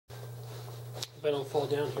If I don't fall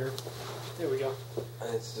down here. There we go.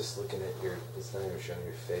 It's just looking at your. It's not even showing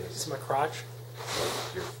your face. It's my crotch. It's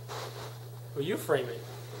like your. Well, you frame it.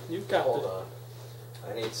 You've got Hold on.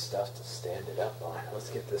 I need stuff to stand it up on. Let's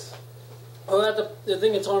get this. Oh, the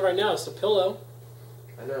thing it's on right now is the pillow.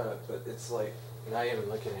 I know, but it's like not even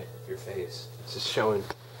looking at your face. It's just showing.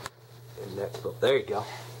 In that. There you go.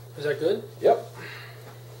 Is that good? Yep.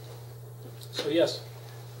 So yes,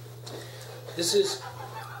 this is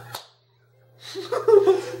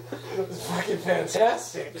It's fucking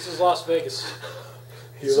fantastic. this is Las Vegas.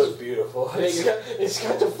 You look beautiful. It's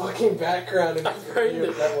got the fucking background. And I framed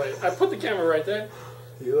it that way. I put the camera right there.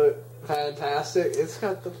 You look fantastic. It's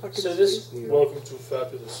got the fucking. So this. Space needle. Welcome to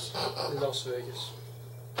fabulous Las Vegas,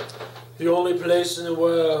 the only place in the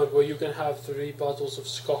world where you can have 3 bottles of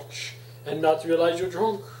scotch and not realize you're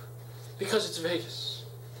drunk, because it's Vegas,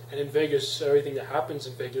 and in Vegas, everything that happens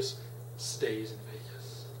in Vegas stays in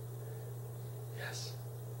Vegas. Yes,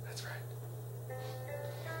 that's right.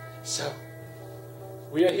 So,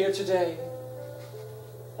 we are here today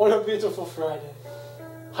on a beautiful Friday,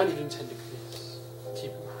 110 degrees.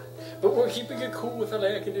 Keep in mind, but we're keeping it cool with our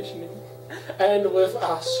air conditioning and with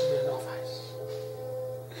our Smirnoff Ice.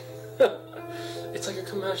 It's like a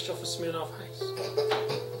commercial for Smirnoff Ice.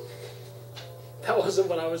 That wasn't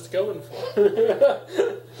what I was going for.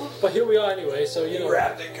 But here we are anyway, so you know. You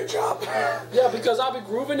wrapped it, good job. Yeah, because I'll be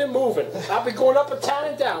grooving and moving. I'll be going up and town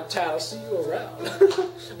and downtown. I'll see you around.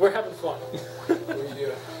 We're having fun. What are you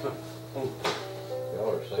doing?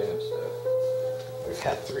 Y'all are saying stuff. We've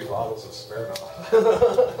had 3 bottles of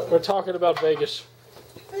Smirnoff. We're talking about Vegas.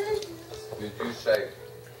 Did you say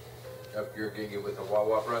up your giggy with the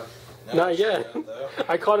Wawa brush? No, Not yet. though.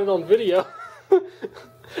 I caught it on video.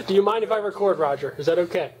 Do you mind if I record, Roger? Is that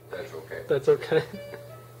okay? That's okay. That's okay.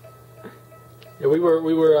 Yeah, we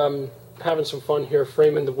were having some fun here,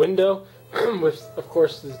 framing the window with, of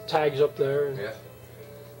course, the tags up there. And Yes.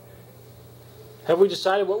 have we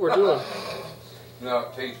decided what we're doing? No,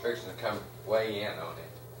 T's fixing to come way in on it.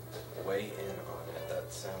 Weigh in on it.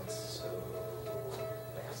 That sounds so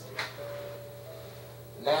nasty.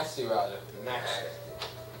 Nasty, Roger. Nasty.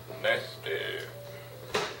 Nasty.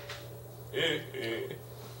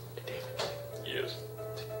 Yes.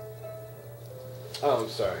 Oh, I'm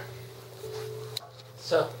sorry.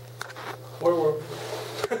 So, where were we?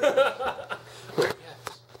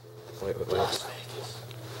 Wait. Las Vegas.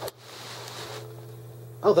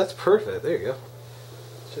 Oh, that's perfect. There you go.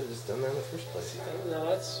 Should have just done that in the first place. No,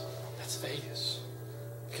 that's Vegas.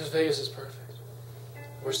 Because Vegas is perfect.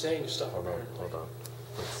 We're saying stuff. Hold on.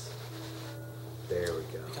 There we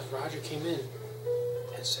go. Because Roger came in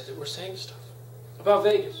and said that we're saying stuff about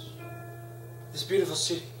Vegas. This beautiful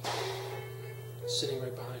city. Sitting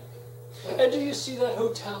right behind me. And do you see that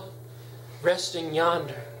hotel resting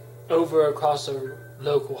yonder over across a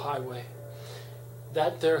local highway?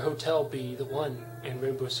 That their hotel be the one in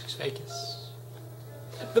Rainbow Six Vegas.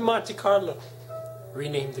 The Monte Carlo.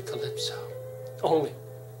 Renamed the Calypso. Only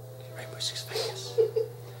in Rainbow Six Vegas.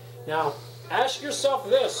 Now, ask yourself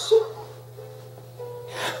this.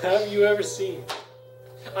 Have you ever seen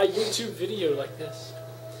a YouTube video like this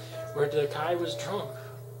where the guy was drunk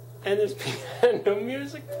and there's piano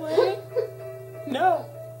music playing? No.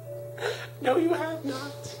 No, you have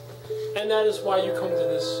not. And that is why you come to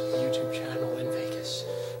this YouTube channel in Vegas.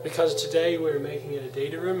 Because today we're making it a day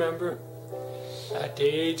to remember. A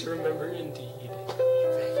day to remember indeed.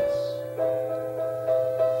 In Vegas.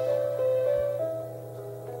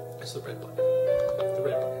 It's the red button. The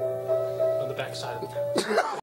red button. On the back side of the camera.